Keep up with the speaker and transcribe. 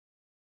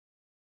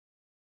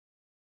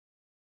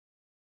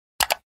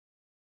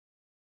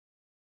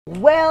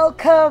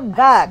Welcome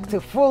back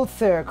to Full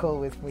Circle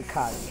with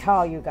Mwikali. How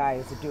are you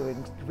guys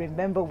doing?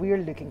 Remember, we are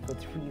looking for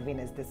 3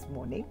 winners this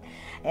morning,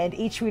 and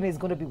each winner is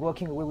going to be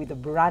walking away with a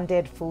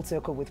branded Full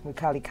Circle with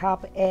Mwikali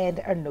cap and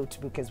a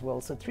notebook as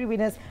well. So 3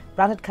 winners,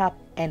 branded cap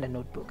and a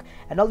notebook.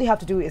 And all you have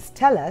to do is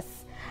tell us,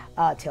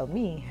 how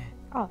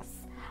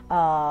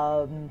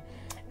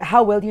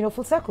well you know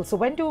Full Circle. So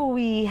when do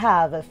we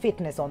have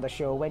fitness on the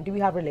show? When do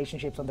we have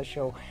relationships on the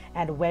show?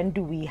 And when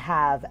do we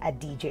have a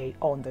DJ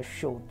on the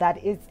show?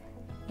 That is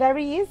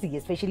very easy,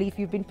 especially if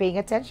you've been paying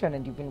attention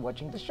and you've been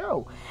watching the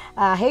show.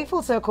 Hey,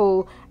 Full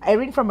Circle,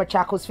 Irene from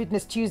Machakos,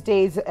 Fitness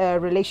Tuesdays,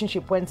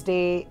 Relationship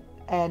Wednesday,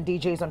 and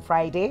DJs on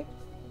Friday.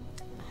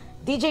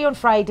 DJ on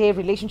Friday,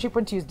 relationship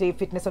on Tuesday,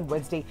 fitness on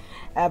Wednesday,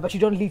 but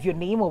you don't leave your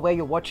name or where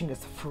you're watching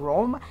us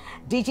from.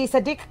 DJ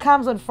Sadiq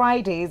comes on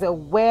Fridays,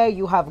 where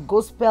you have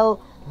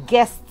gospel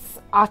guests,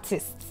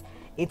 artists.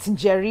 It's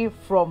Jerry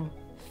from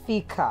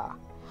Fika.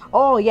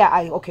 Oh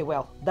yeah, okay,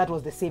 well, that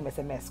was the same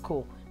SMS.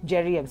 Cool.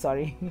 Jerry, I'm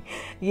sorry.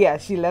 Yeah,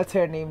 she left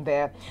her name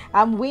there.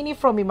 I'm Winnie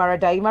from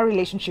Imaradaima,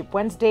 relationship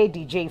Wednesday,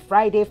 DJ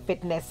Friday,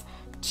 fitness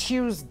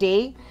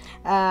Tuesday.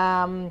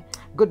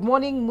 Good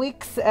morning,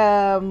 Wix.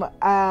 Unasema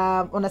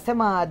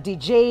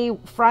DJ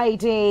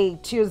Friday,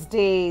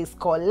 Tuesday,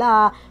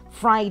 Scholar,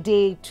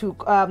 Friday to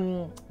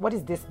what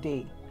is this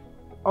day?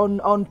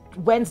 On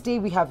Wednesday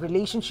we have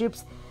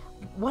relationships.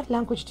 What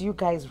language do you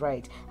guys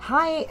write?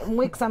 Hi,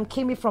 Wix, I'm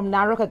Kimi from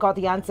Narok. I got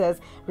the answers.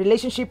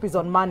 Relationship is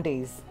on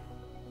Mondays.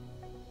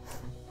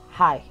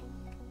 Hi.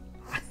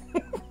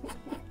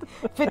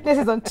 Fitness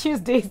is on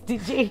Tuesdays.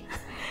 DJ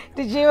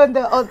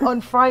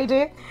on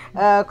Friday.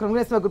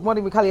 Good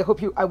morning,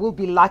 Mwikali. I will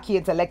be lucky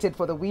and selected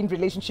for the win.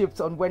 Relationships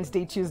on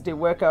Wednesday, Tuesday,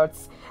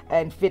 workouts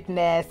and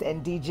fitness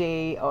and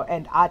DJ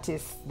and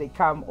artists, they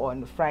come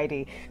on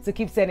Friday. So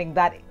keep sending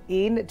that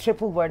in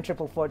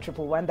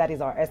 1114441. That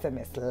is our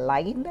SMS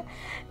line.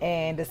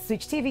 And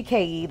Switch TV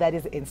KE, that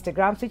is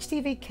Instagram. Switch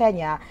TV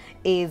Kenya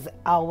is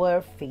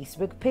our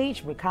Facebook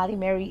page. Mwikali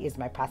Mary is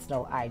my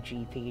personal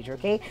IG page.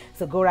 Okay,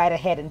 so go right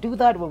ahead and do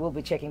that. We will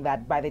be checking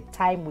that by the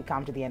time we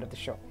come to the end of the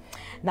show.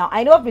 Now,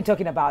 I know I've been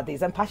talking about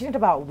this. I'm passionate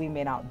about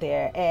women out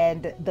there,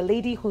 and the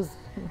lady who's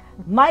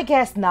my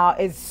guest now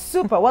is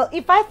super. Well,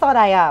 if I thought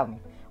I am,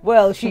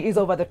 well, she is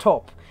over the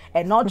top.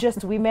 And not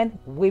just women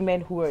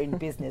who are in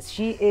business.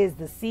 She is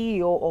the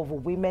CEO of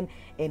Women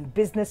in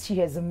Business. She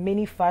has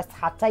many first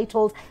her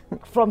titles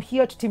from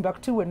here to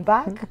Timbuktu and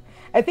back.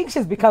 I think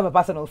she's become a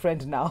personal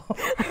friend now.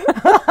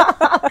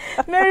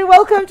 Mary,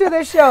 welcome to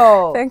the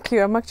show. Thank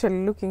you. I'm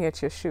actually looking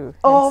at your shoe.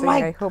 Oh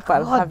my God, I hope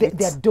I'll have it.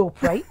 They're dope,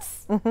 right?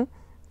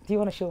 Do you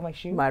want to show my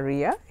shoe?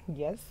 Maria?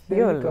 Yes.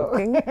 You're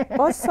looking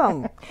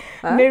awesome.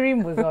 Huh? Mary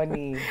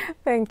Muthoni.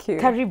 Thank you.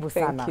 Karibu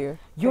sana. Thank you.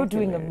 You're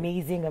doing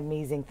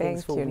amazing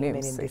things for women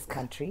in this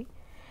country.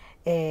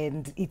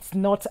 And it's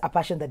not a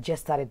passion that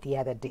just started the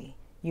other day.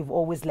 You've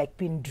always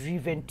been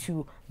driven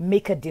to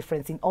make a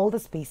difference in all the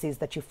spaces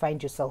that you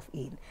find yourself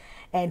in.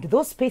 And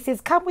those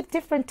spaces come with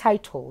different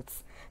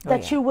titles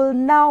that you will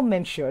now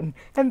mention.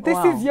 And this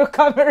is your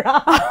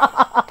camera.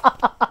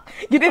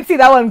 You didn't see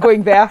that one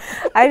going there?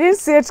 I didn't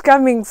see it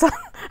coming. So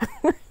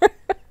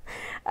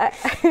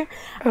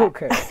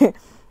okay.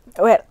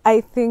 Well,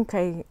 I think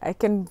I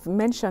can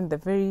mention the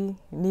very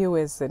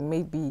newest and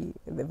maybe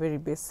the very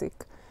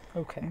basic.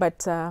 Okay.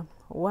 But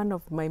one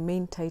of my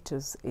main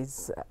titles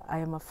is I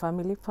am a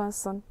family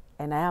person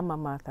and I am a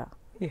mother.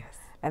 Yes.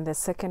 And the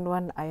second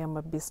one, I am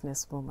a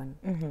businesswoman.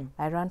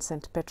 I run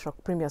St.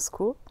 Petrock Premier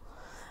School.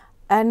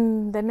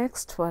 And the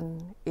next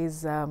one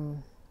is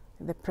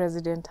the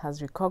president has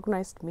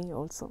recognized me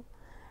also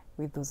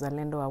with the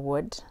Uzalendo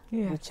Award,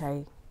 which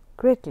I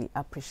greatly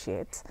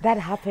appreciate. That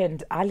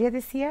happened earlier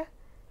this year?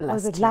 Or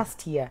was it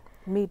last year?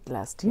 Mid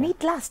last year.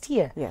 Mid last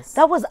year? Yes.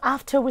 That was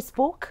after we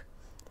spoke?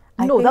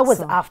 No, that was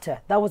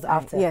after. That was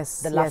after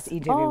the last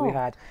interview we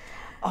had.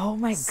 Oh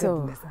my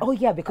goodness. Oh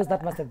yeah, because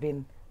that must have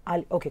been...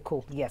 Okay,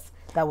 cool. Yes,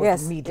 that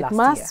was mid last year. It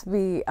must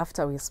be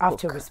after we spoke.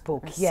 After we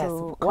spoke, yes.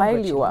 So while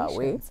you were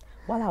away.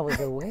 While I was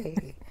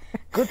away.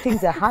 Good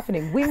things are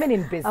happening. Women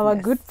in business. Our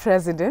good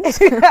president,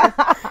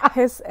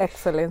 His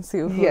Excellency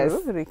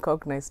Uhuru,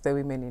 recognized the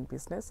women in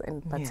business,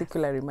 and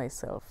particularly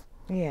myself,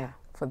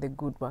 for the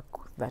good work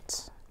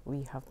that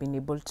we have been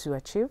able to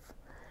achieve.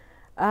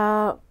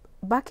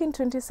 Back in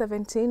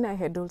 2017, I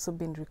had also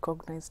been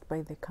recognized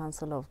by the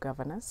Council of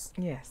Governors.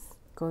 Yes.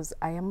 Because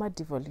I am a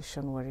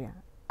devolution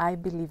warrior. I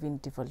believe in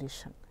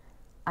devolution.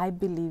 I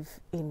believe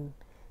in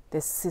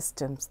the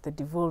systems, the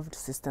devolved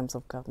systems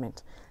of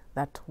government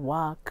that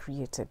were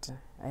created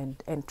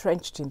and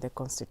entrenched in the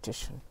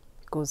Constitution.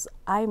 Because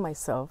I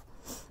myself,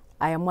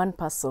 I am one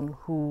person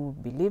who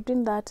believed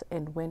in that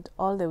and went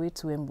all the way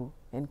to Embu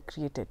and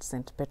created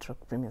St.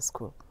 Petrock Premier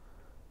School,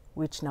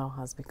 which now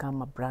has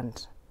become a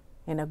brand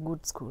and a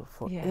good school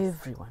for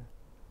everyone.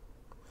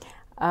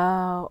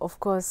 Of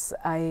course,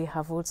 I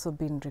have also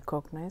been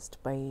recognized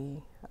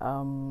by,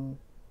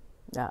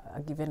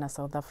 given a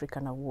South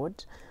African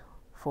award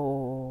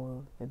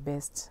for the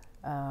best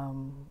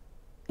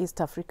East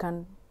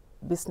African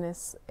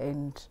business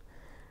and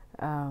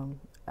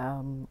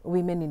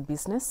Women in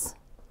Business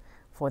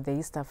for the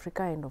East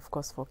Africa and of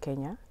course for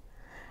Kenya.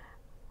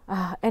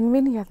 And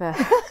many other.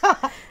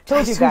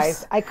 Told you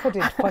guys, I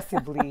couldn't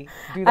possibly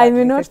do that. I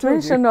may not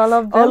mention all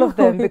of them. All of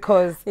them,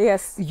 because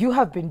yes, you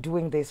have been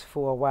doing this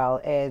for a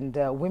while, and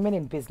Women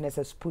in Business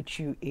has put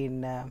you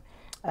in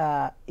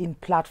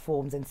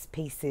platforms and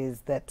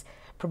spaces that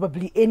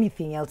probably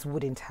anything else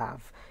wouldn't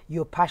have.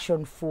 Your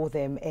passion for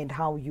them and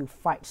how you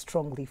fight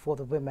strongly for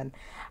the women.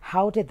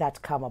 How did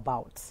that come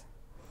about?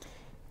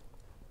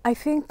 I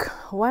think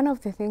one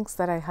of the things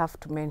that I have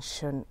to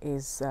mention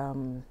is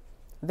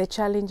the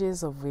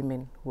challenges of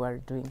women who are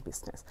doing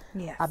business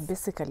are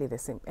basically the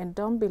same. And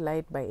don't be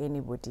lied by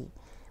anybody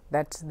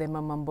that the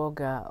mama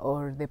mboga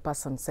or the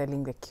person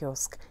selling the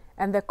kiosk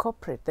and the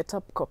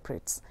top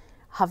corporates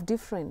have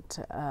different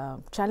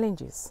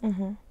challenges.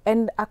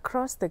 And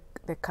across the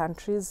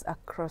countries,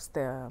 across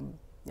the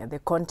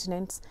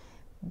continents,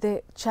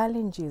 the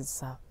challenges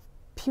are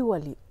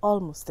purely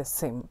almost the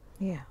same.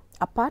 Yeah.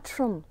 Apart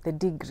from the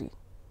degree,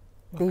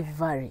 they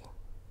vary.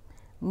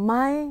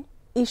 My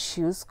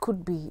issues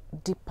could be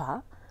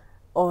deeper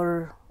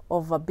or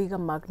of a bigger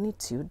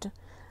magnitude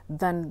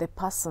than the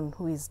person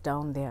who is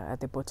down there at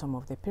the bottom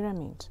of the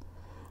pyramid,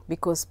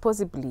 because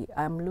possibly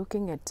I'm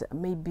looking at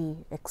maybe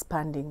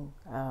expanding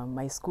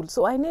my school,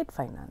 so I need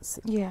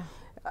financing. Yeah.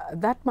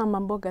 That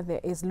mama mboga there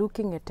is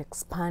looking at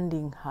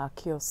expanding her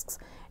kiosks,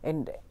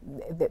 and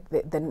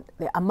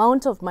the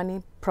amount of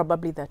money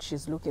probably that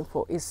she's looking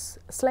for is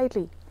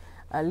slightly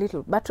a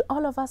little, but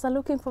all of us are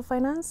looking for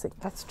financing.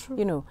 That's true.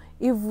 You know,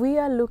 if we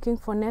are looking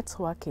for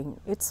networking,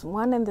 it's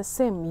one and the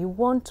same. You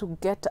want to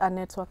get a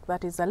network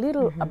that is a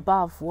little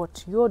above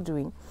what you're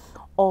doing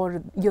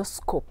or your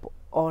scope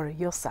or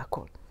your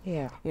circle.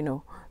 Yeah. You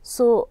know,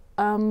 so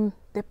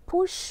the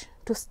push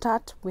to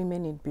start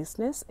Women in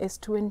Business is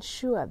to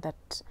ensure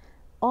that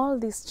all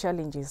these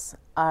challenges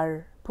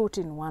are put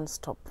in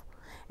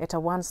at a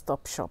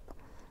one-stop shop,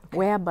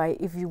 whereby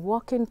if you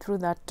walk in through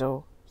that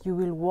door, you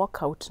will walk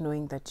out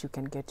knowing that you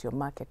can get your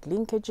market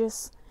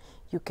linkages,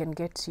 you can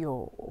get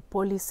your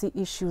policy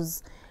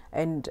issues,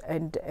 and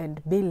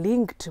be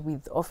linked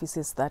with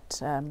offices that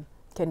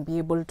can be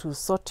able to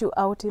sort you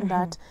out in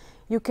that.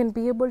 You can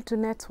be able to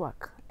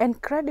network,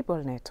 and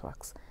credible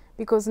networks,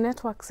 because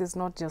networks is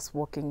not just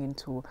walking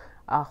into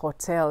a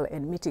hotel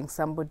and meeting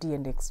somebody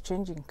and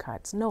exchanging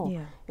cards.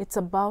 No, it's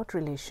about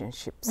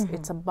relationships.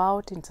 It's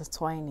about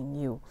intertwining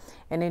you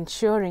and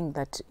ensuring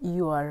that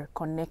you are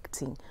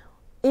connecting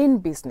in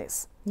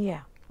business.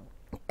 Yeah.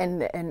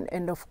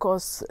 And of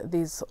course,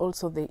 there's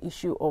also the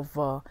issue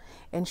of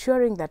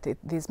ensuring that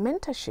there's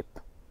mentorship,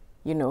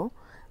 you know,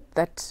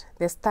 that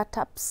the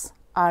startups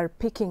are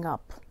picking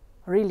up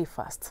really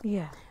fast.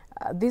 Yeah.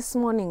 This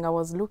morning I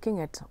was looking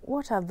at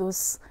what are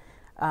those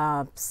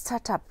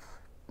startup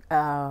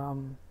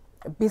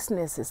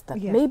businesses that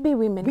maybe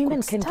women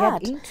can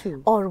start get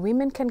into, or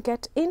women can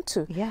get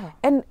into. Yeah.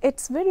 And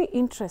it's very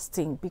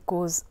interesting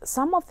because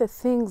some of the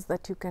things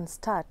that you can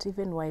start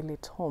even while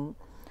at home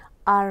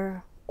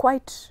are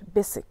quite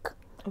basic.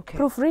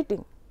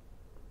 Proofreading,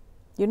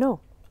 you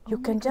know, you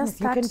can just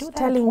start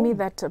telling me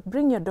that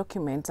bring your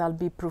documents, I'll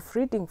be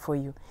proofreading for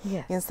you.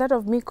 Yes. Instead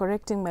of me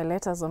correcting my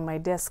letters on my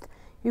desk,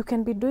 you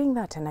can be doing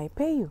that and I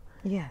pay you.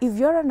 Yes. If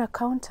you're an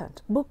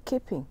accountant,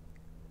 bookkeeping,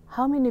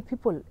 how many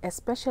people,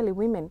 especially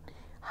women,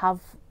 have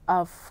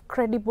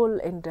credible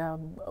and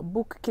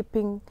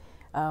bookkeeping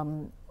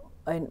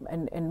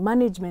and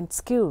management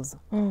skills,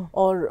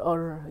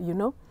 or you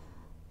know?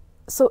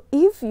 So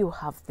if you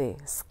have the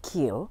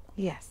skill,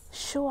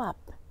 show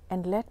up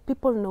and let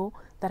people know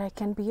that I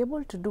can be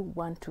able to do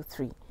 1, 2,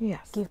 3.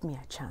 Yes. Give me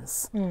a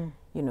chance.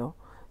 You know?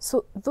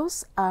 So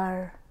those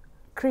are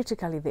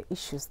critically the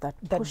issues that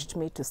pushed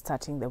me to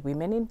starting the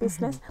Women in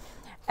Business.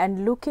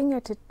 And looking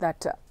at it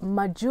that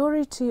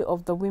majority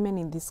of the women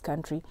in this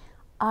country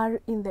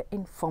are in the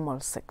informal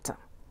sector.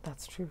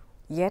 That's true.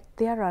 Yet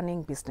they are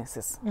running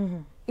businesses.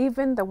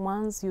 Even the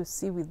ones you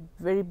see with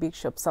very big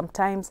shops,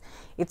 sometimes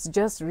it's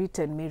just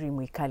written Mary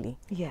Mwikali.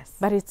 Yes.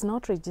 But it's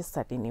not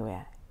registered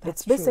anywhere.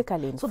 That's it's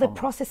basically informal. So the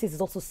process is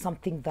also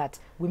something that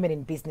Women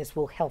in Business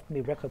will help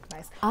me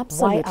recognize.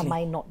 Absolutely. Why am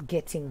I not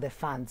getting the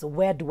funds?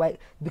 Where do I,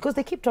 because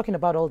they keep talking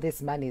about all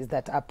these monies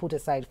that are put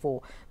aside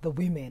for the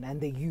women and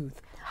the youth.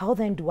 How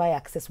then do I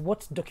access,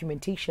 what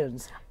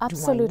documentations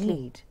do I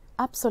need?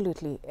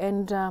 Absolutely.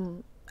 And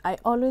I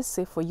always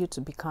say for you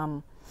to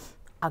become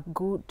a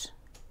good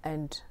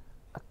and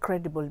a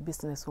credible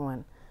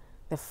businesswoman,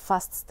 the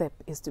first step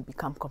is to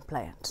become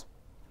compliant.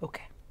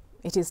 Okay.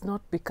 It is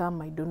not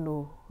become, I don't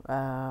know,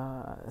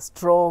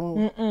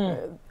 strong.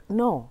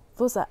 No,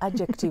 those are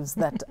adjectives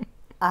that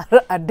are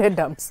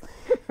addendums.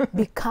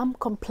 Become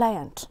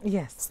compliant.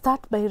 Yes.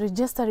 Start by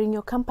registering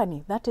your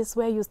company. That is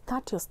where you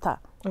start your star.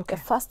 Okay.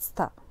 The first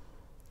star.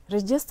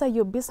 Register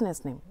your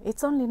business name.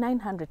 It's only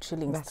 900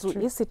 shillings That's through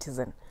true.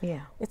 eCitizen.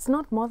 Yeah. It's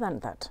not more than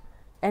that.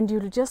 And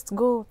you'll just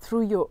go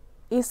through your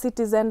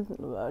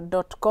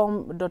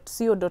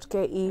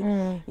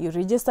ecitizen.com.co.ke, you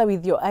register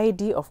with your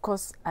ID. Of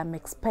course, I'm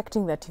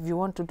expecting that if you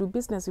want to do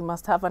business, you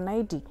must have an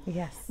ID.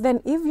 Yes.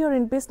 Then if you're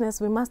in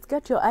business, we must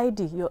get your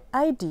ID. Your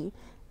ID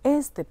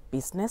is the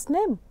business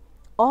name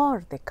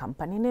or the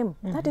company name.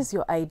 That is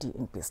your ID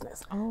in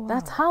business. Oh, wow.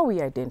 That's how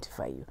we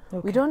identify you.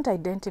 Okay. We don't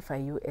identify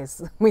you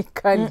as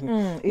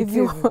Mwikali. If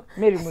you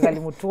Mary Mwikali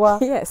Mutua,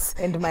 yes,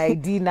 and my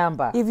ID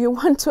number. If you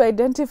want to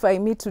identify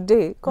me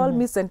today, call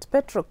me St.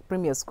 Petro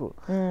Premier School.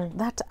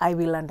 That I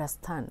will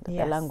understand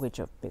the language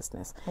of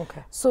business.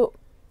 Okay. So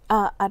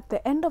at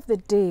the end of the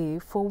day,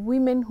 for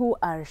women who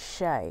are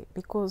shy,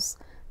 because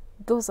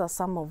those are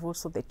some of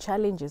also the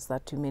challenges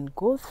that women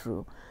go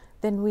through,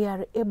 then we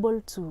are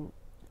able to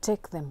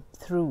take them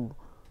through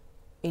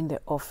in the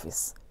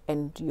office,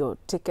 and you're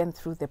taken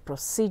through the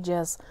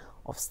procedures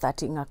of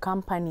starting a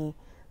company,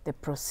 the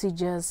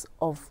procedures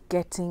of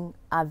getting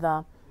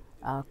other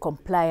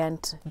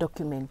compliant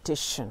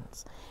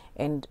documentations,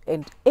 and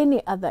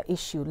any other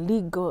issue,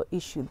 legal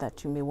issue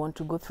that you may want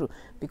to go through,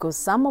 because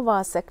some of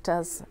our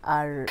sectors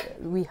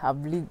we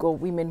have legal,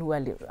 women who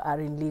are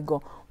in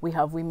legal, we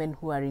have women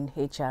who are in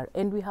HR,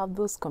 and we have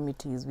those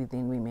committees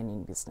within Women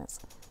in Business.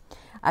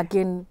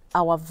 Again,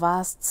 our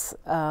vast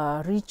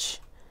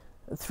reach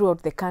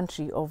throughout the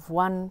country of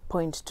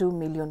 1.2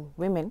 million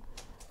women,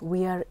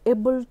 we are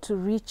able to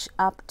reach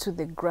up to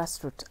the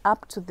grassroots,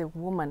 up to the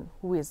woman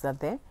who is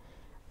there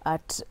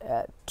at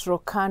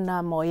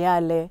Turkana,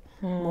 Moyale,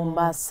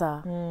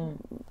 Mombasa,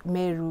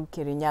 Meru,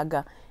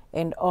 Kirinyaga,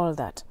 and all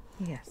that.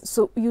 Yes.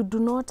 So you do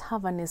not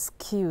have an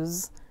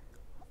excuse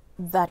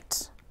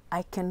that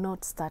I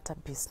cannot start a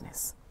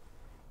business.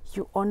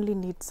 You only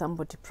need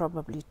somebody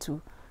probably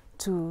to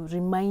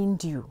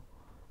remind you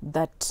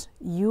that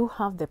you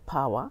have the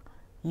power,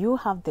 you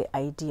have the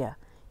idea,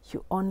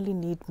 you only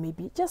need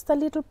maybe just a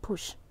little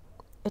push.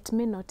 It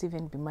may not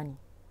even be money.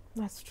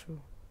 That's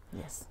true.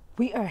 Yes.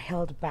 We are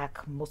held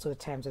back most of the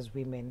times as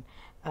women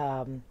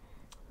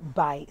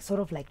by sort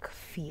of like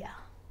fear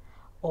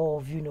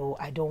of,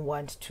 I don't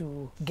want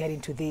to get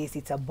into this,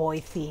 it's a boy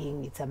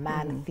thing, it's a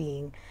man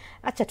thing.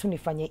 Acha tu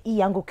nifanye hii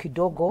yangu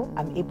kidogo,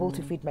 I'm able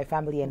to feed my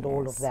family and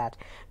all of that.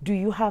 Do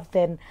you have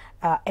then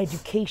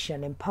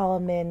education,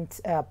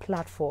 empowerment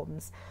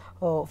platforms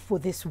for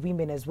these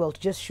women as well, to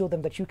just show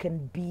them that you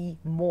can be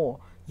more,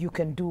 you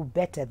can do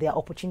better, there are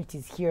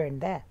opportunities here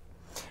and there?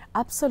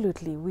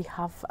 Absolutely. We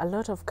have a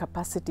lot of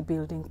capacity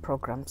building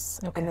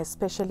programs, and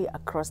especially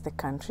across the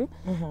country,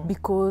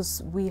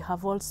 because we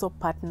have also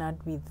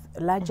partnered with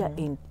larger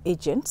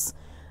agents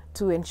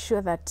to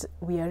ensure that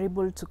we are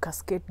able to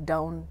cascade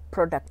down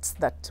products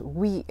that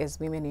we as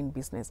Women in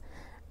Business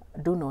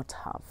do not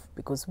have,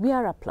 because we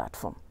are a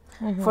platform.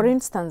 For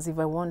instance, if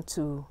I want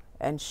to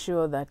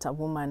ensure that a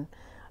woman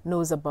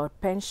knows about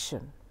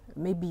pension,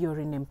 maybe you're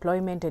in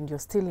employment and you're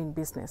still in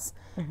business,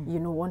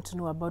 want to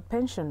know about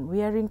pension.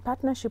 We are in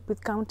partnership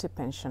with County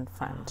Pension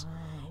Fund,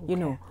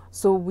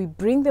 so we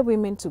bring the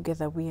women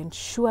together, we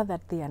ensure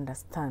that they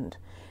understand.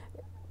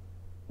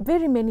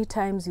 Very many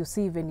times you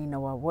see even in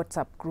our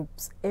WhatsApp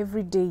groups,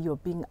 every day you're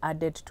being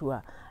added to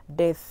a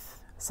death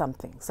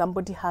something.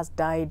 Somebody has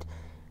died,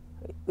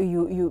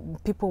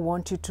 people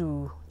want you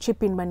to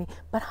chip in money,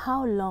 but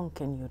how long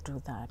can you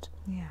do that?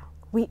 Yeah.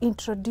 We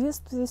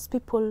introduced these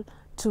people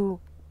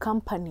to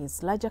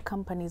companies, larger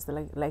companies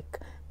like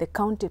the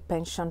County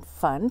Pension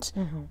Fund,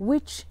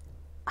 which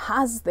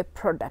has the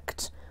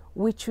product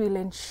which will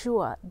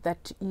ensure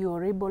that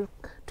you're able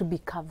to be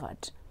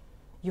covered.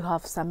 You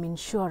have some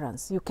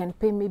insurance. You can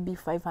pay maybe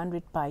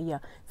 500 per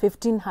year,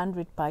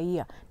 1,500 per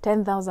year,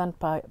 10,000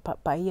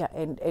 per year,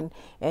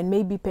 and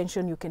maybe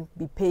pension you can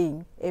be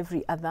paying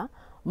every other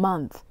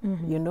month,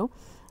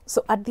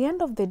 So at the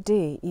end of the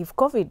day, if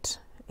COVID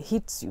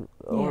hits you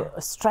or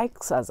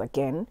strikes us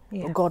again,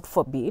 God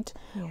forbid,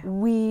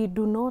 we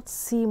do not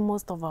see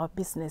most of our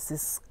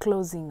businesses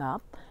closing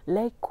up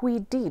like we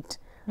did.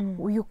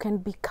 You can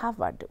be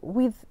covered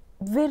with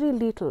very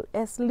little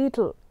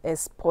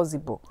as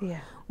possible.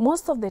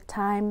 Most of the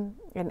time,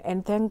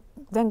 and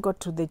thank God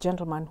to the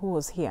gentleman who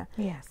was here,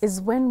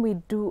 is when we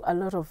do a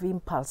lot of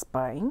impulse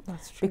buying,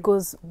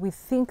 because we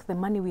think the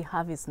money we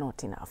have is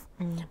not enough.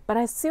 But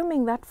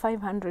assuming that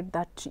 500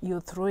 that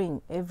you're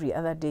throwing every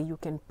other day, you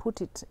can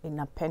put it in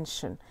a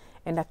pension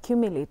and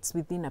accumulates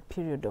within a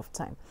period of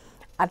time.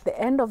 At the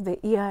end of the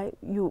year,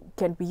 you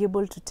can be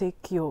able to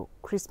take your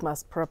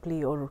Christmas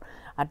properly, or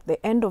at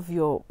the end of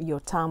your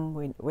term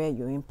where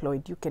you're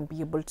employed, you can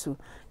be able to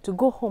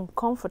go home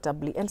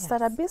comfortably and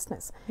start a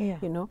business,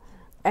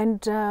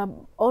 And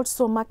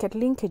also market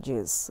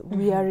linkages.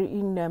 We are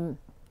in,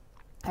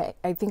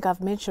 I think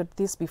I've mentioned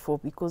this before,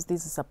 because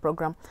this is a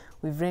program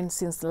we've run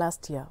since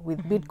last year with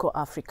Bidco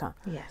Africa.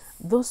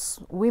 Those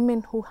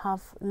women who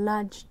have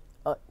large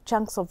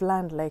chunks of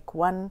land, like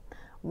one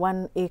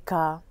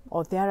acre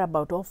or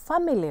thereabout, or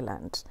family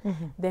land,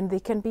 then they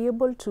can be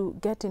able to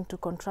get into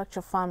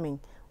contractual farming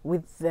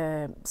with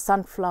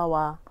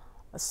sunflower,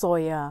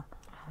 soya,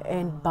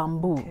 and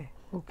bamboo.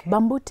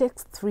 Bamboo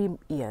takes 3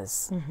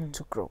 years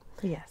to grow.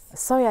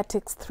 Soya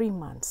takes 3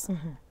 months.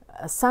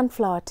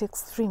 sunflower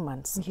takes 3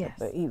 months. Yes.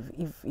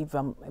 If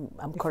I'm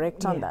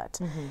correct on that.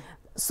 Mm-hmm.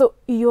 So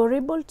you're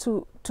able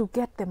to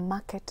get the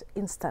market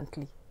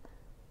instantly.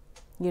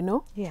 You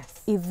know?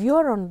 Yes. If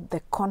you're on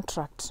the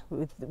contract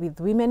with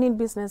Women in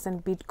Business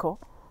and Bidco,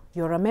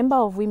 you're a member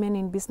of Women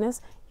in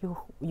Business,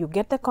 you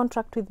get the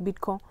contract with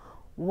Bidco.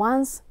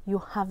 Once you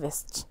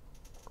harvest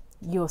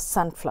your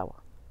sunflower,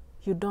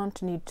 you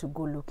don't need to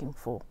go looking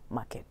for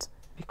market.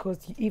 Because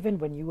even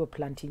when you were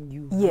planting,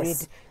 you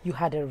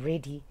had a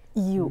ready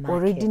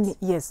market.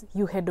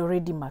 You had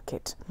already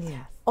market.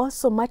 Yes.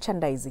 Also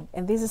merchandising,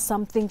 and this is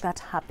something that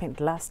happened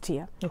last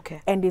year.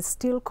 Okay. And it's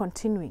still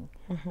continuing.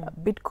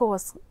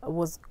 Bidco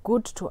was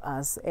good to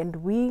us, and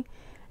we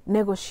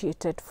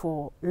negotiated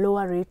for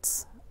lower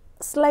rates,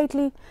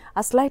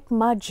 a slight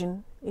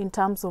margin in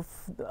terms of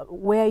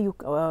where you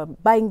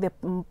buying the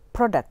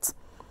products.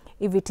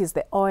 If it is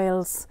the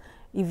oils,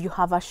 if you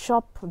have a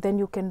shop, then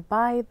you can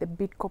buy the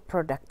Bidco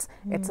products.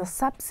 It's a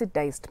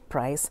subsidized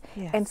price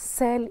and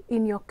sell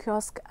in your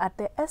kiosk at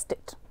the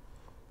estate,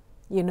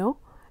 you know.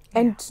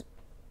 And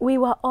we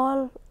were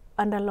all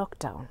under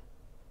lockdown.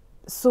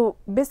 So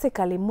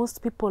basically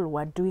most people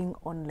were doing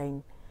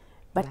online.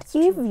 But That's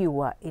if true. you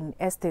were in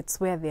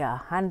estates where there are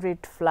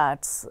 100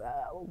 flats,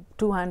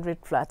 200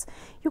 flats,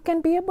 you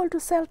can be able to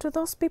sell to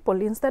those people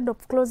instead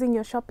of closing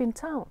your shop in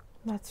town.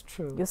 That's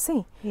true. You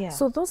see? Yeah.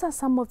 So those are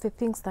some of the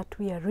things that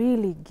we are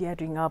really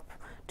gearing up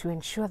to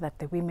ensure that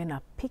the women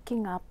are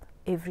picking up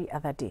every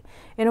other day.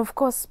 And of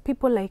course,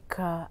 people like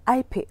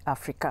iPay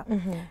Africa,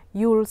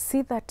 you will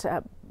see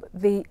that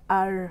we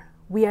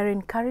are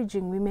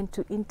encouraging women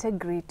to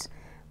integrate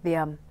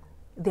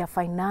their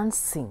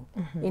financing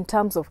in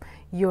terms of,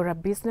 you're a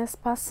business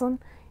person,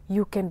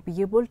 you can be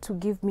able to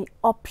give me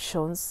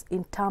options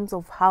in terms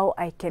of how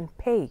I can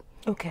pay.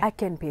 Okay. I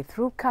can pay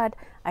through card,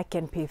 I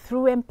can pay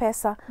through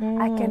M-Pesa,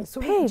 I can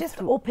pay just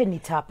through. open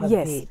it up a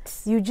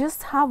bit. You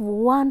just have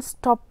one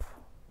stop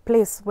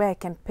place where I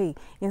can pay.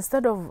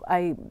 Instead of,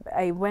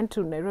 I went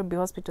to Nairobi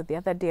Hospital the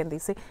other day and they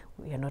say,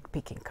 we are not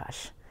picking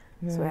cash.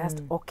 So I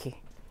asked,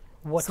 okay.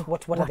 What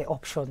are the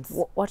options?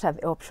 What are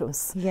the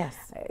options? Yes.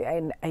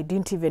 And I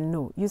didn't even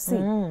know, you see.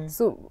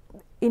 So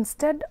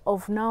instead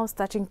of now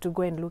starting to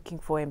go and looking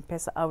for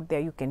M-Pesa out there,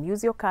 you can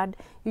use your card,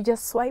 you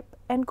just swipe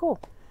and go.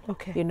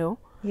 Okay. You know?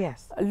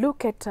 Yes.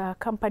 Look at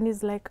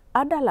companies like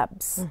Ada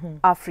Labs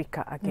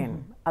Africa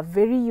again, a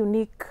very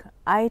unique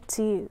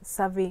IT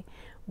survey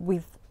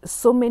with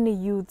so many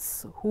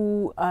youths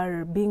who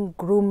are being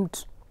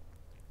groomed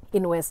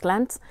in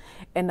Westlands,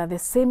 and at the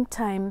same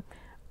time,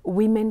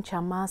 women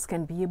chamas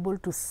can be able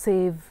to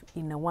save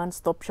in a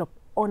one-stop shop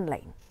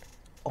online.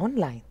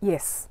 Online?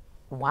 Yes.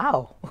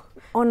 Wow.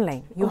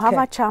 Online. You have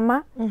a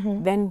chama,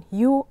 then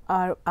you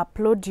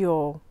upload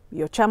your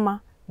chama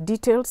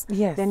details,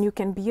 then you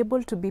can be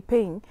able to be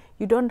paying.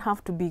 You don't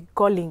have to be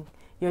calling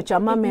your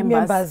chama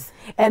members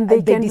and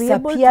they can be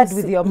able to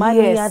with your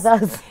money.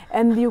 Others.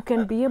 And you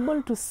can be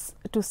able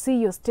to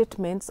see your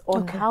statements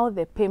on how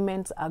the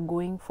payments are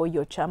going for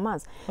your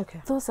chamas.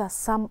 Those are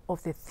some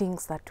of the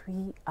things that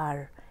we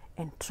are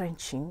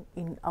entrenching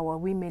in our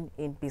Women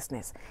in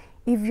Business.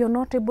 If you're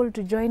not able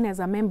to join as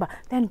a member,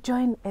 then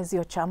join as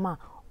your chama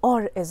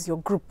or as your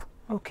group.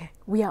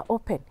 We are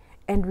open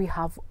and we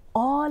have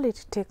all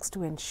it takes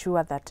to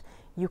ensure that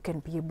you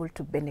can be able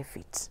to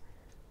benefit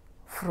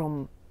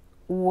from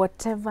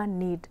whatever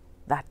need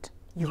that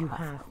you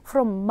have.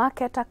 From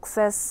market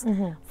access,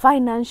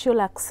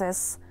 financial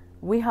access.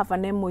 We have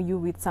an MOU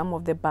with some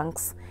of the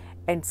banks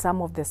and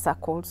some of the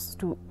circles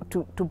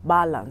to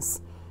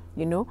balance.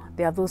 You know,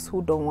 there are those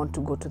who don't want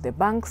to go to the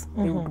banks,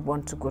 they would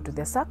want to go to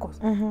the circles.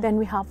 Then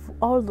we have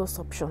all those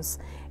options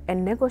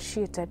and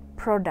negotiated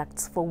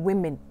products for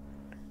women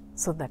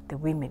so that the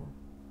women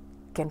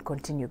can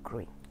continue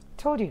growing.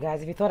 Told you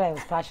guys, if you thought I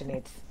was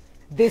passionate,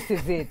 this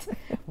is it.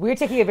 We're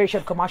taking a very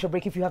short commercial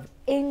break. If you have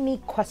any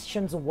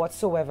questions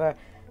whatsoever,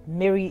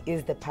 Mary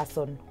is the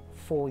person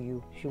for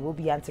you. She will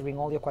be answering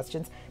all your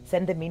questions.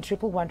 Send them in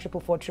 111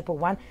 444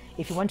 111.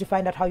 If you want to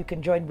find out how you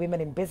can join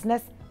Women in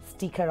Business,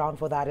 stick around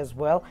for that as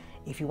well.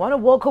 If you want to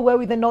walk away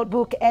with a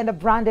notebook and a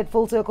branded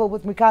full circle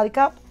with Mwikali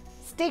cup,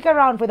 stick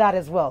around for that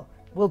as well.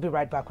 We'll be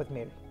right back with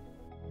Mary.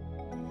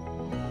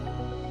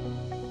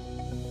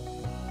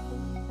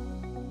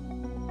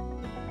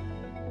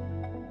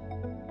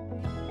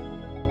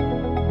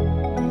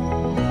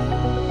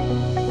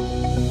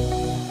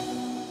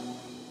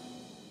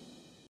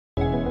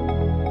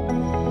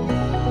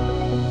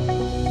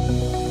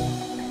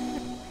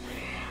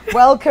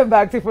 Welcome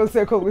back to Full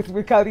Circle with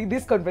Mwikali.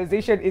 This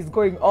conversation is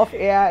going off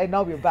air and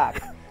now we're back.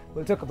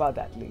 We'll talk about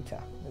that later.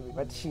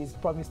 But she's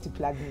promised to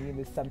plug me in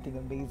with something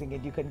amazing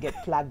and you can get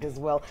plugged as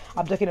well.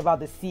 I'm talking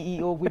about the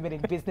CEO, Women in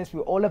Business.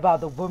 We're all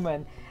about the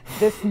women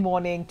this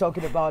morning,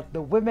 talking about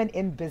the women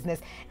in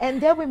business.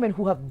 And they're women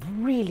who have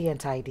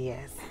brilliant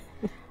ideas.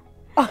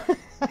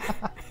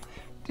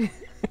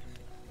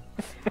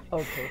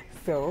 Okay,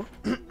 so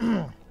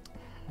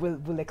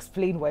we'll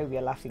explain why we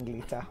are laughing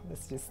later.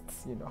 Let's just,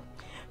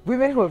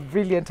 women who have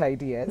brilliant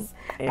ideas.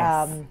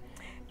 Yes.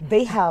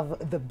 they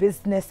have the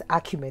business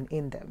acumen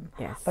in them,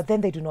 Yes. but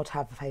then they do not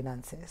have the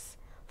finances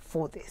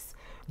for this.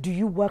 Do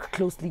you work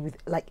closely with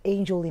like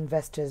angel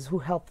investors who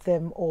help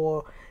them,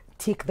 or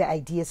take the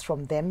ideas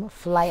from them,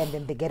 fly, and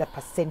then they get a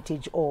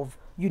percentage of,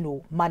 you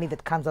know, money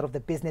that comes out of the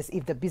business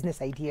if the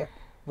business idea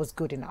was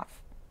good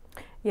enough?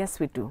 Yes,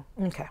 we do.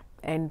 Okay.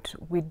 And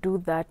we do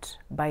that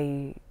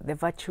by the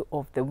virtue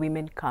of the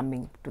women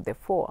coming to the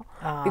fore.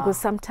 Because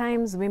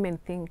sometimes women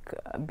think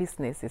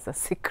business is a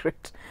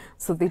secret,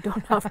 so they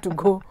don't have to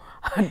go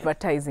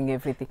advertising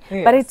everything.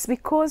 Yes. But it's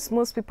because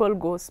most people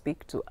go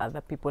speak to other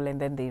people and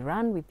then they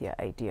run with their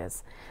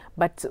ideas.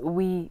 But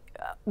we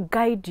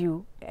guide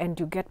you and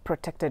you get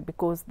protected,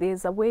 because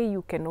there's a way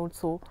you can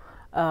also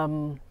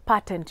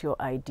patent your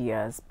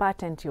ideas,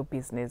 patent your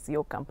business,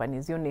 your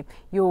companies, your name,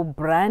 your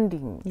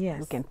branding. Yes.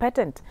 You can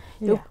patent.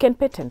 Yeah. You can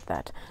patent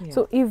that. Yeah.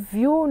 So if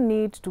you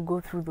need to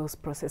go through those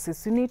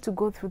processes, you need to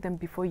go through them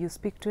before you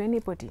speak to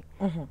anybody.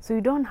 So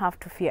you don't have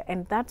to fear.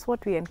 And that's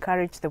what we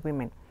encourage the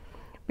women.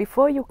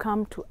 Before you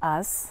come to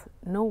us,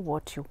 know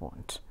what you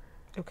want.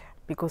 Okay.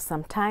 Because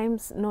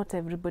sometimes not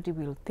everybody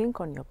will think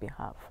on your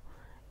behalf.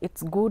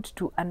 It's good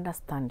to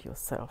understand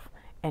yourself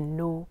and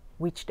know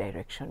which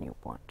direction you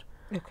want.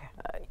 Okay.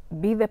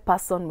 Be the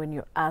person, when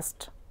you're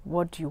asked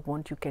what you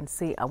want, you can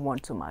say, I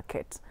want to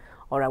market,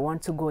 or I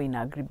want to go in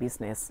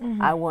agribusiness.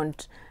 I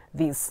want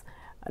this.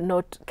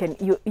 Not can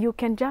you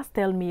can just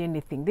tell me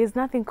anything. There's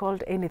nothing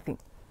called anything.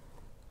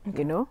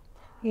 You know?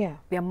 Yeah.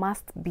 There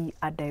must be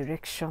a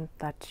direction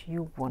that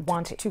you want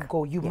to take.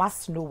 go. You Yes.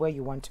 must know where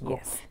you want to go.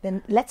 Yes.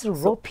 Then let's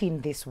rope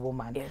in this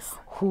woman Yes.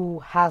 who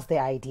has the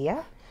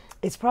idea.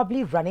 It's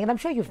probably running, and I'm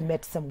sure you've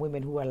met some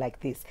women who are like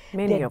this.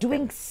 Many They're of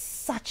doing them.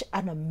 such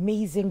an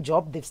amazing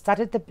job. They've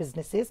started the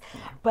businesses,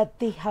 but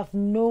they have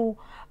no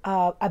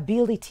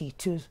ability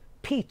to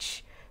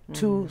pitch,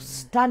 to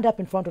stand up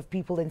in front of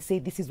people and say,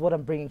 this is what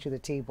I'm bringing to the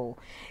table.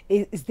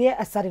 Is there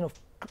a certain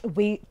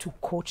way to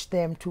coach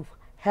them, to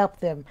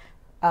help them,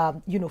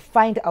 you know,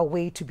 find a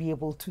way to be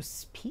able to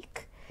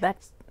speak?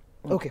 That's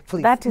Okay,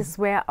 please. That is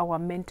where our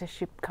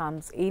mentorship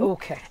comes in.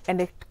 Okay.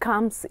 And it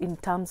comes in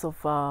terms of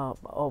our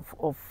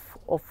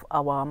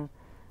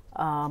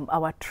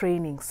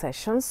training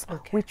sessions,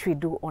 Okay. which we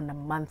do on a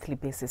monthly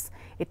basis.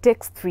 It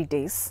takes 3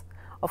 days.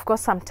 Of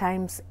course,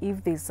 sometimes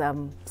if there's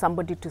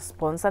somebody to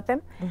sponsor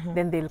them,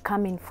 then they'll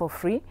come in for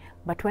free.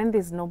 But when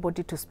there's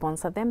nobody to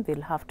sponsor them,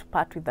 they'll have to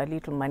part with a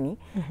little money.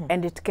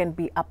 And it can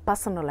be a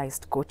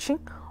personalized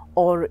coaching,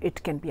 or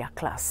it can be a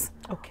class.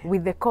 Okay.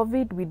 With the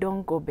COVID, we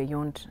don't go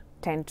beyond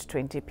 10 to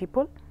 20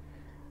 people.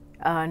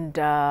 And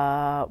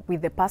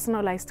with the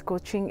personalized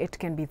coaching, it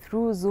can be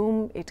through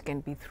Zoom, it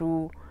can be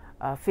through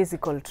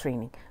physical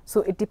training.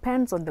 So it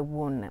depends on the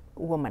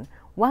woman.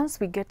 Once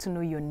we get to know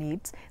your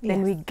needs, then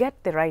Yes. we get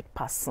the right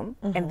person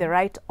and the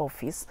right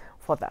office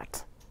for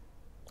that.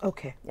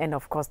 Okay. And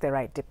of course, the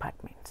right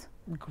department.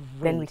 Great.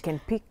 Then we can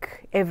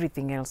pick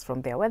everything else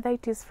from there, whether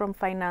it is from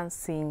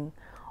financing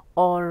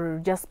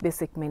or just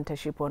basic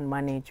mentorship on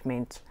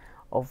management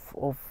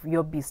of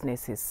your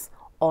businesses,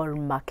 or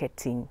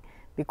marketing,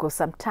 because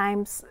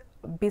sometimes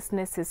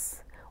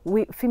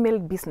female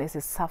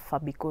businesses suffer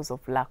because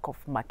of lack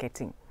of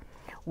marketing.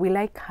 We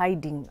like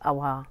hiding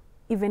our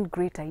even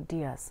great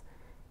ideas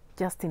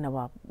just in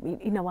our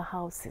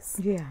houses.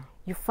 Yeah.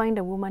 You find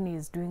a woman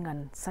is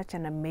doing such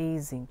an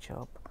amazing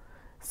job,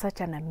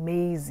 such an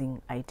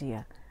amazing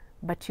idea,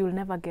 but you'll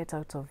never get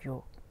out of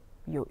your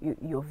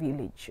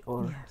village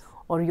or Yes.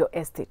 or your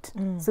estate.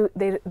 So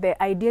the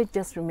idea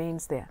just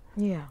remains there.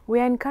 Yeah.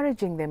 We are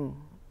encouraging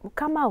them,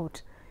 come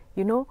out,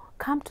 you know,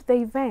 come to the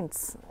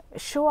events,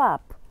 show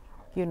up,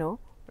 you know.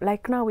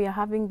 Like now we are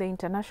having the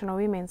International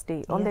Women's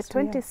Day on the Yes,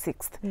 we are.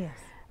 26th. Yes.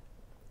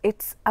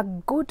 It's a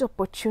good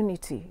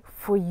opportunity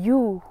for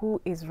you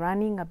who is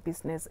running a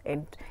business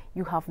and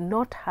you have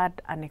not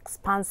had an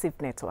expansive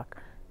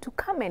network to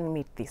come and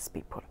meet these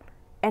people.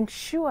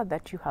 Ensure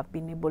that you have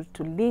been able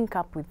to link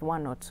up with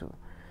one or two.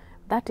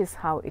 That is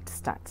how it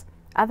starts.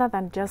 Other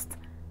than just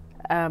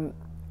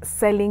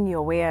selling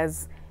your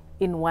wares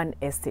in one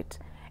estate.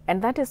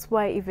 And that is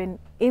why even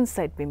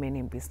inside Women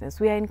in Business,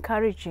 we are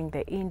encouraging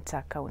the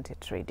inter-county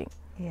trading.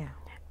 Yeah.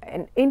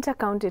 And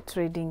inter-county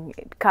trading,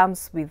 it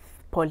comes with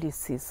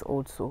policies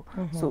also.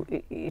 So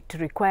it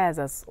requires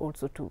us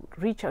also to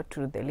reach out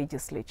to the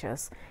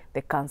legislatures,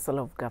 the Council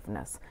of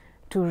Governors,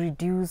 to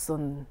reduce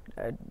on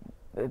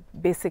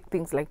basic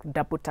things like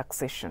double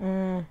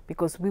taxation,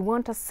 because we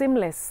want a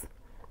seamless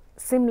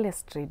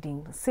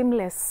trading,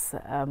 seamless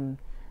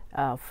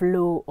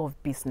flow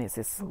of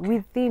businesses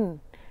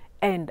within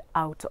and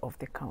out of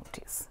the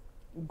counties.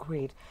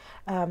 Great.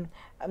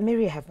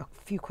 Mary, I have a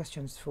few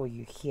questions for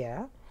you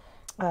here.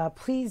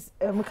 Please,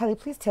 Mwikali,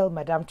 please tell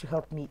Madam to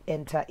help me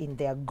enter in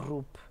their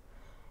group,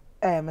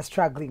 a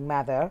struggling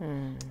mother.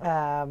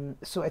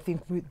 So I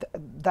think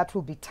that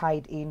will be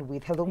tied in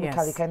with, hello, Yes.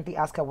 Mwikali, kindly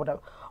ask her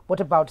what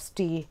about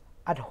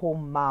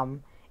stay-at-home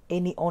mom?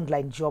 Any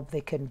online job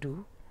they can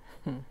do?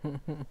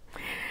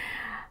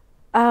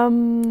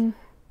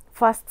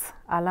 first,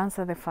 I'll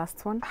answer the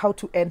first one. How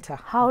to enter.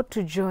 How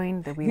to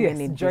join the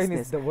Women in join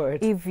Business. is the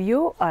word. If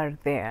you are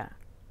there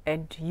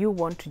and you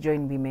want to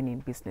join Women in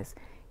Business,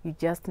 you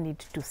just need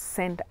to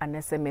send an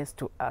SMS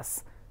to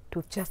us.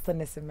 Just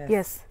an SMS?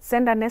 Yes,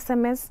 send an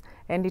SMS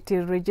and it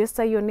will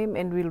register your name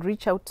and we'll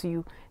reach out to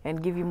you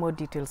and give you more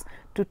details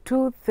to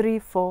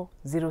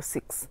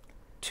 23406.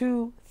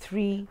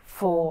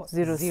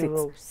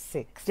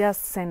 23406.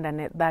 Just send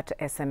that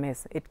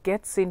SMS. It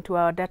gets into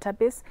our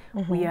database.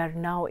 We are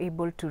now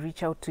able to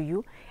reach out to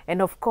you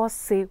and of course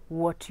say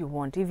what you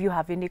want. If you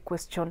have any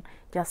question,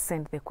 just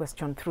send the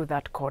question through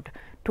that code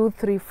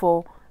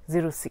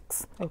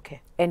 23406.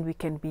 Okay. And we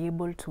can be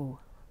able to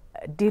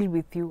deal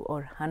with you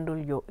or handle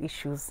your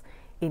issues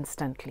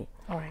instantly.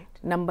 All right.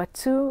 Number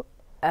 2,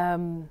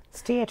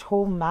 stay at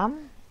home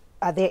mom.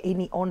 Are there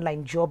any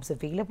online jobs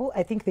available?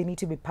 I think they need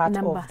to be part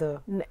of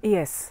the...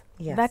 Yes,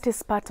 that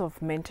is part of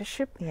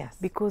mentorship. Yes.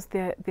 Because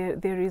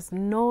there is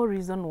no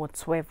reason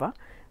whatsoever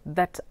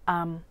that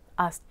a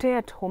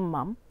stay-at-home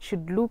mom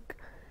should look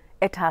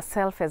at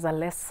herself as a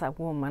lesser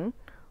woman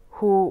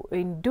who,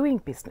 in doing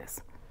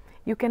business,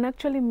 you can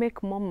actually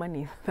make more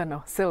money than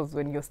ourselves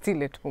when you're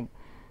still at home.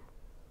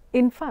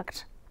 In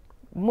fact,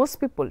 most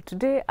people,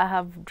 today I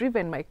have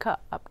driven my car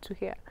up to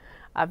here.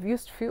 I've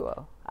used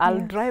fuel. I'll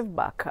drive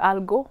back.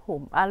 I'll go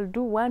home. I'll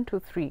do 1, 2,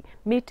 3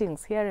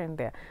 meetings here and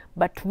there.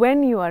 But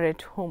when you are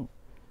at home,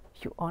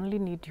 you only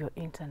need your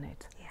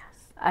internet.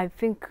 Yes. I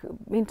think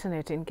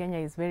internet in Kenya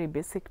is very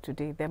basic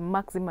today. The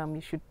maximum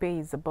you should pay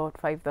is about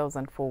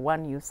 5,000 for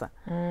one user.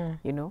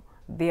 You know,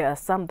 there are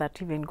some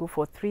that even go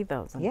for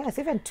 3,000. Yes,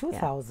 even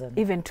 2,000.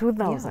 Yeah. Even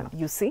 2,000,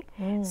 you see.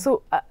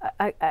 So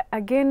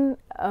again,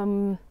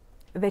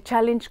 the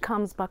challenge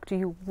comes back to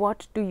you.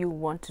 What do you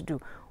want to do?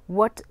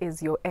 What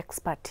is your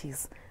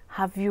expertise?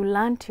 Have you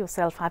learned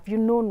yourself? Have you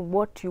known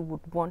what you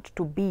would want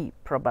to be,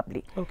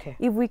 probably? Okay.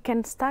 If we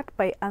can start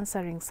by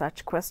answering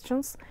such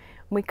questions.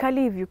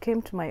 Mwikali, if you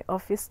came to my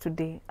office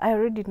today, I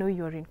already know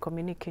you're in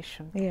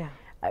communication. Yeah.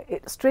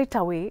 Straight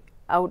away,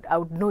 I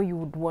would know you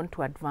would want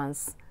to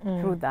advance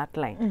through that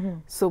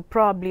line. So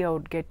probably I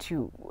would get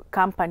you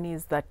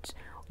companies that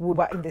would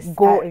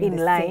go in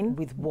line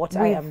with what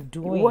I am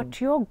doing,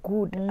 what you're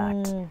good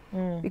at,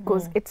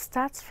 because it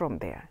starts from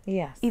there.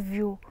 Yes. If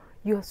you're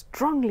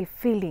strongly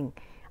feeling,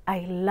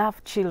 I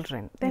love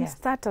children, then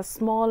start a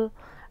small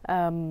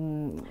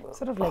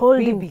sort of like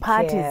holding baby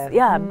parties,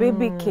 care.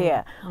 baby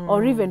care,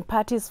 or even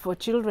parties for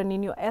children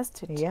in your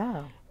estate.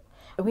 Yeah.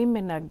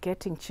 Women are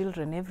getting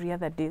children every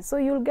other day, so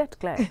you'll get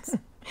clients.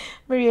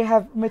 Mary,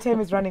 my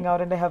time is running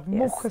out and I have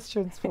more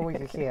questions for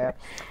you here.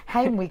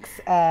 Hi,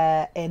 Mwix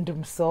and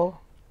Mso.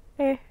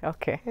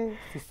 Okay.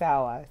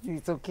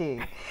 It's okay.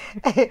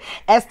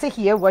 Esther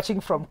here, watching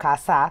from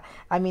Casa.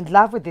 I'm in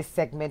love with this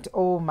segment.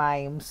 Oh my,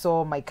 I'm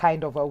so my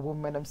kind of a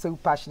woman. I'm so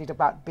passionate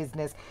about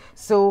business.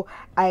 So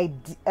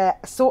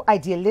so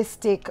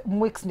idealistic.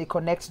 Mwix ni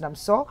connect. I'm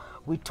so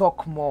we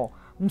talk more.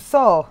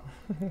 So,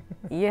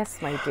 yes,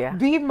 my dear.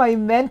 Be my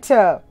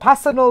mentor,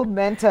 personal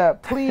mentor,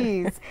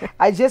 please.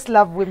 I just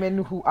love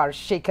women who are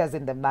shakers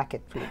in the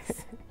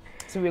marketplace.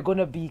 So we're going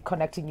to be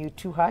connecting you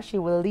to her. She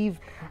will leave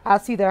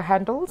us either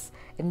handles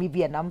and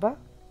maybe a number.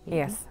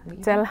 Yes.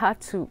 Tell her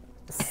to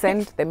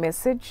send the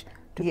message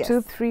to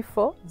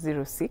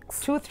 23406.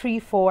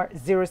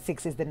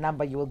 23406 is the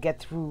number you will get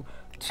through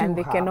to and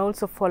they her. can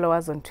also follow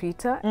us on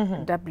Twitter,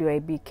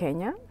 WIB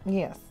Kenya.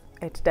 Yes.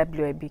 At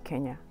WIB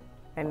Kenya.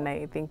 And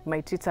I think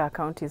my Twitter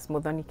account is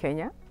Muthoni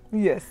Kenya.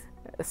 Yes.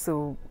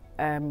 So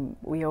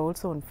we are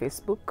also on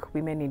Facebook,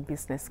 Women in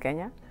Business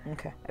Kenya.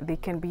 Okay. They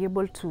can be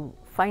able to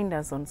find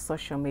us on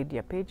social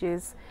media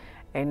pages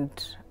and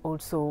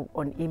also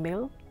on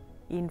email,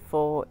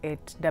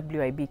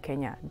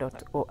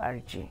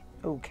 info@wibkenya.org.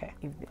 Okay.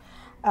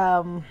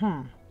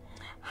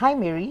 Hi,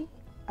 Mary.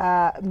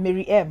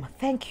 Mary M,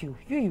 thank you.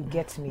 You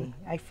get me.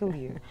 I feel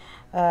you.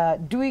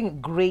 Doing a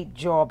great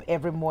job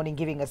every morning,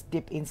 giving us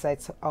deep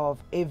insights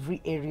of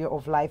every area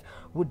of life.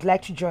 Would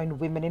like to join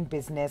Women in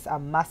Business.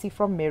 I'm Mercy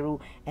from Meru,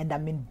 and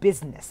I'm in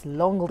business.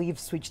 Long live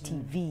Switch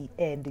TV,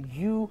 and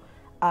you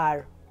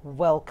are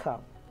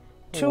welcome.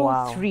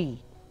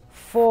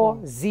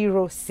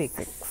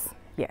 23406.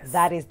 Yes.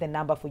 That is the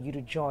number for you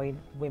to join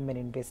Women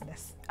in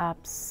Business.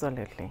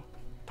 Absolutely.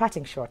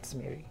 Parting shots,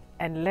 Mary.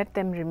 And let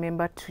them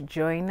remember to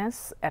join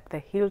us at the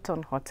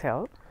Hilton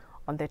Hotel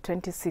on the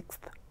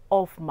 26th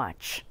of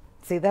March.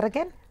 Say that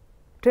again?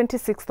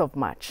 26th of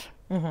March.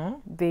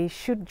 They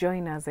should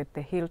join us at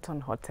the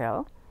Hilton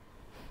Hotel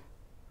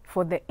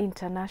for the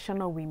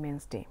International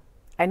Women's Day.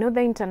 I know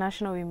the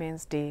International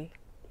Women's Day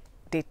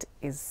date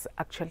is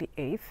actually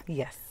 8th.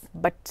 Yes.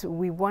 But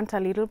we want a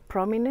little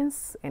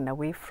prominence and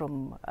away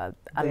from a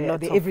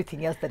lot of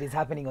everything else that is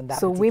happening on that.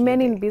 So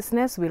Women in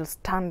Business will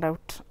stand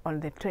out on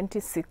the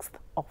 26th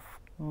of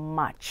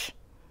March.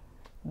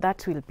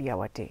 That will be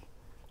our day.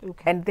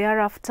 Okay. And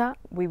thereafter,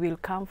 we will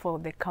come for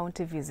the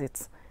county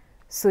visits.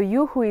 So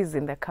you who is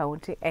in the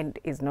county and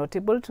is not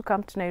able to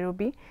come to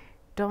Nairobi,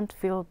 don't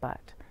feel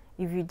bad.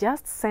 If you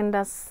just send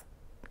us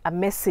a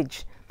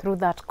message through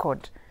that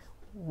code,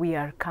 we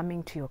are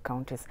coming to your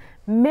counties.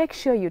 Make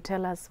sure you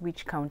tell us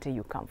which county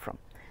you come from.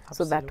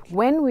 So that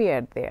when we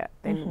are there,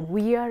 then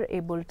we are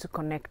able to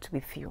connect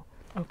with you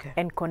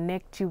and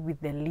connect you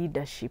with the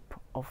leadership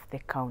of the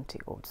county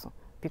also.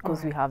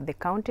 Because we have the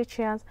county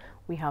chairs,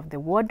 we have the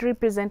ward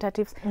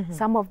representatives.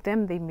 Some of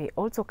them, they may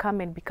also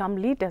come and become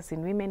leaders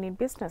in women in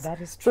business.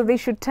 That is true. So they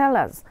should tell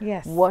us,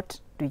 what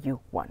do you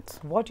want?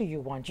 What do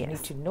you want? You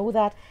need to know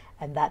that.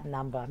 And that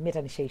number,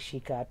 Metanishe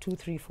Shika,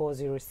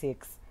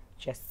 23406,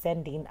 just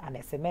send in an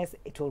SMS.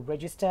 It will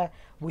register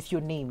with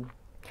your name.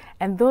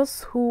 And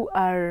those who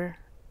are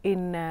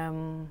in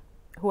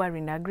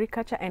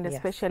agriculture, and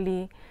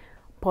especially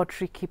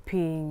poultry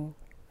keeping,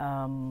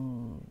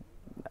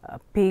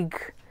 pig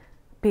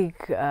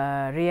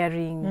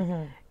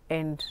rearing,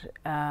 and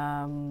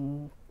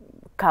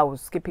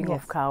cows, keeping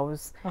of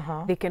cows,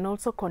 they can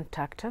also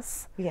contact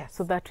us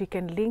so that we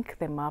can link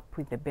them up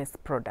with the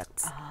best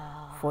products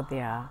for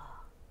their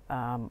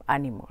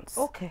animals.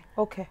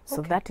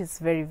 So that is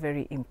very,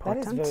 very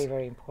important. That is very,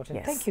 very important.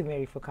 Yes. Thank you,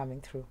 Mary, for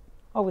coming through.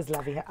 Always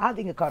lovely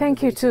having a conversation.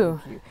 Thank you too.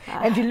 With you.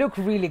 And you look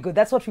really good.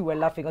 That's what we were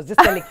laughing. I was just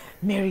telling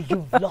Mary,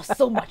 you've lost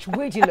so much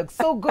weight. You look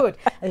so good.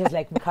 And he was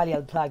like, Mwikali,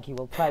 I'll plug you.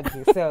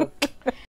 So